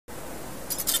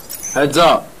Heads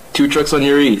up. 2 trucks on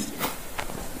your east.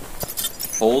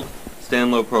 Hold.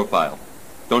 Stand low profile.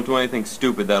 Don't do anything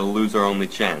stupid that'll lose our only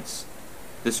chance.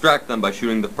 Distract them by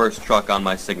shooting the first truck on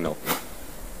my signal.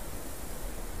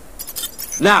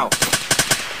 Now!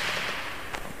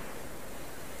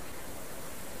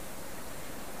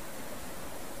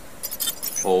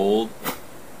 Hold.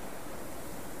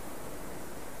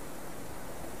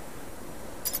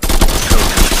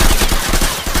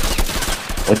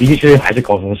 我的确还是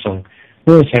高中生。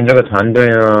目前这个团队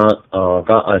呢，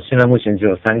现在目前只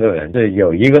有3个人，对，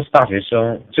有一个是大学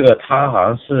生，这个他好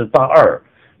像是大2，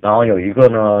然后有一个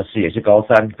呢也是高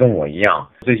3，跟我一样。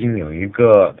最近有一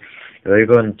个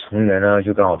成员呢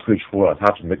就刚好退出了，他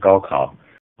准备高考。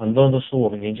很多人都说我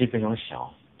们年纪非常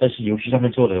小，但是游戏上面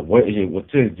做的，我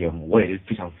这一点我也是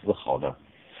非常自豪的。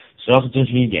主要是遵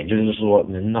循一点，就是说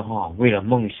人的话，为了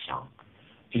梦想，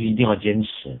就是一定要坚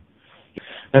持。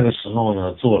那个时候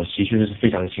呢，做的的确是非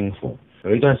常辛苦，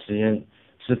有一段时间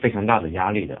是非常大的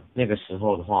压力的。那个时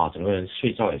候的话，整个人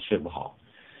睡觉也睡不好，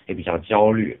也比较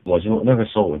焦虑。那个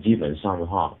时候我基本上的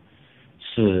话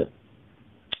是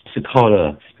靠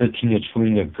着就是听着初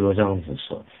音的歌这样子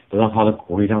说，得到他的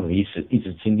鼓励，这样子一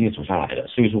直坚定走下来的。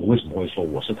所以说我为什么会说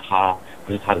我是他，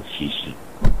不是他的骑士。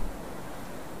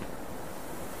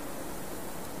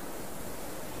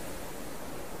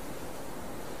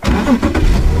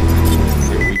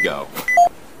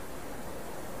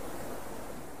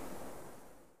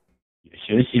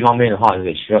学习方面的话，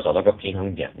也需要找到个平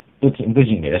衡点，不仅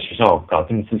给在学校搞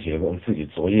定自己的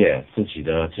作业、自己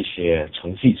的这些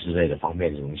成绩之类的方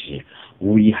面的东西，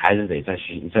无疑还是得在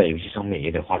游戏上面也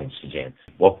得花点时间。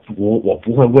我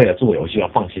不会为了做游戏而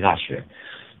放弃大学，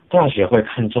大学会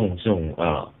看重这种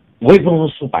我也不能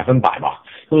说100%吧，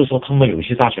就是说他们有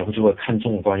些大学就会看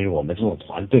重关于我们这种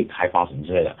团队开发什么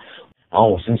之类的。然后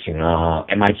我申请了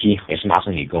MIT， 也是麻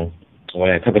省理工。我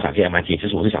也特别想去 MIT， 这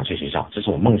是我最想去学校，这是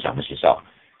我梦想的学校。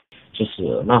就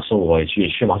是那时候我也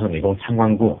去麻省理工参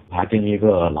观过，我还跟一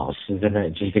个老师在那里，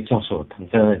就是一个教授，他们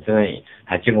在那里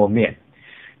还见过面。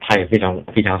他也非常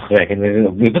和蔼，跟那个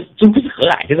不是和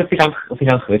蔼，就是非常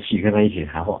和气，跟他一起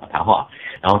谈话。然后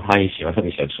他也特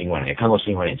别喜欢春晚，也看过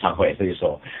春晚演唱会，所以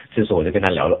说我就跟他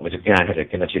聊了，我就开始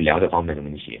跟他去聊这方面的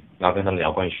问题，然后跟他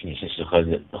聊关于虚拟现实和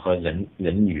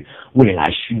人与未来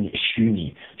虚拟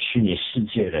世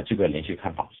界的这个连续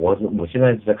看法。我现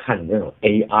在在看那种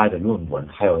AI 的论文，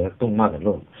还有那动漫的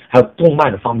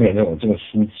方面那种这个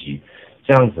书籍。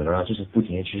这样子呢，就是不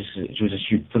停的就是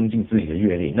去增进自己的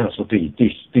阅历，那个时候对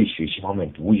学习方面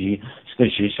无疑是对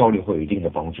学习效率会有一定的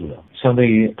帮助的。相对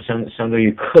于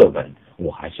课本，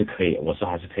我还是可以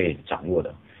掌握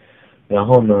的。然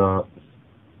后呢，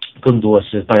更多的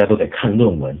是大家都得看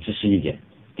论文，这是一点，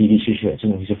的确这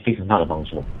东西是非常大的帮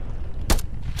助。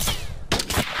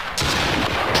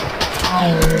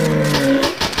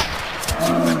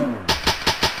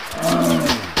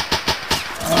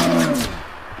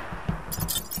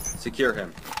Secure him.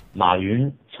 马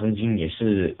云曾经也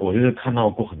是，我就是看到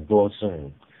过很多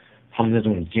他们的这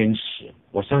种坚持。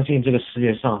我相信这个世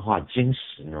界上的话，坚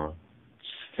持呢，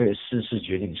是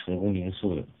决定成功因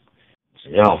素的。只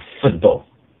要奋斗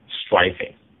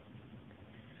 ，striving，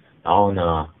 然后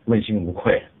呢，问心无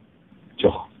愧就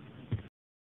好。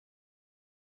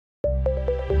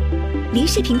梨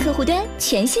视频客户端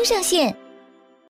全新上线，